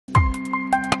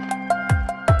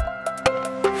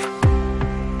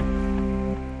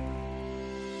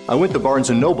I went to Barnes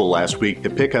 & Noble last week to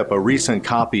pick up a recent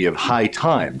copy of High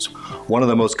Times, one of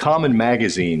the most common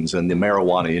magazines in the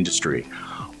marijuana industry.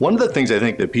 One of the things I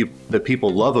think that people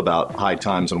love about High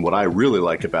Times, and what I really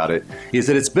like about it, is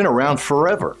that it's been around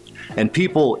forever. And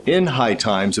people in High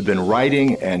Times have been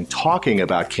writing and talking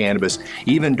about cannabis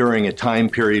even during a time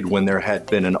period when there had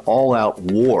been an all-out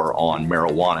war on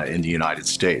marijuana in the United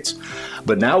States.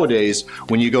 But nowadays,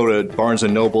 when you go to Barnes &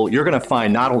 Noble, you're going to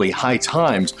find not only High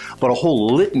Times, but a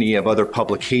whole litany of other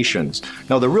publications.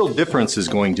 Now, the real difference is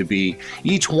going to be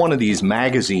each one of these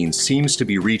magazines seems to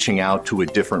be reaching out to a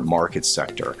different market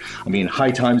sector. I mean,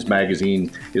 High Times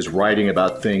magazine is writing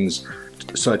about things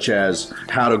such as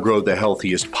how to grow the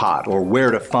healthiest pot or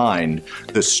where to find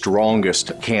the strongest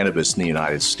cannabis in the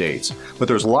United States. But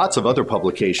there's lots of other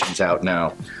publications out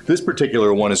now. This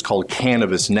particular one is called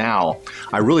Cannabis Now.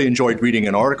 I really enjoyed reading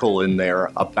an article in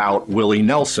there about Willie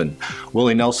Nelson.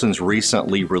 Willie Nelson's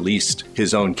recently released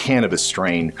his own cannabis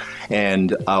strain,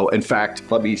 and in fact,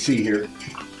 let me see here.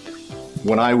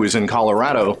 When I was in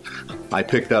Colorado, I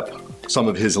picked up some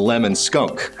of his lemon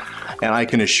skunk, and I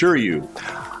can assure you,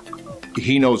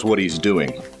 he knows what he's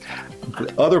doing.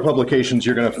 Other publications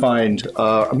you're going to find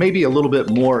maybe a little bit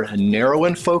more narrow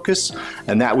in focus,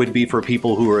 and that would be for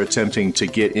people who are attempting to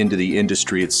get into the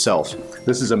industry itself.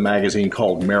 This is a magazine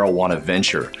called Marijuana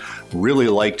Venture. Really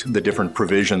liked the different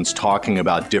provisions talking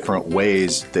about different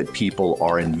ways that people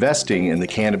are investing in the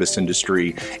cannabis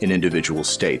industry in individual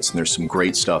states. And there's some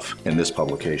great stuff in this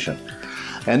publication.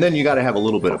 And then you got to have a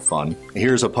little bit of fun.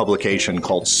 Here's a publication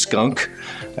called Skunk,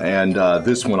 and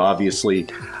this one obviously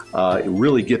it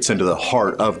really gets into the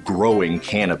heart of growing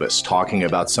cannabis, talking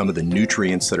about some of the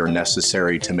nutrients that are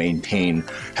necessary to maintain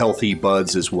healthy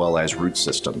buds as well as root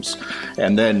systems.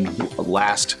 And then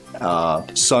last,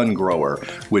 Sun Grower,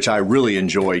 which I really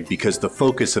enjoyed because the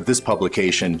focus of this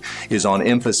publication is on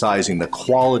emphasizing the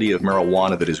quality of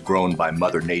marijuana that is grown by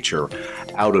Mother Nature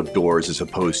out of doors as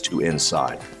opposed to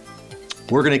inside.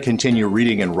 We're going to continue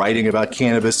reading and writing about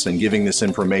cannabis and giving this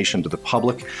information to the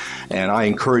public, and I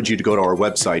encourage you to go to our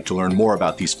website to learn more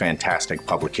about these fantastic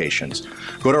publications.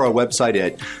 Go to our website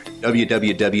at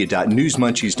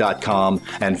www.newsmunchies.com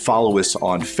and follow us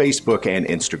on Facebook and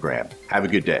Instagram. Have a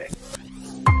good day.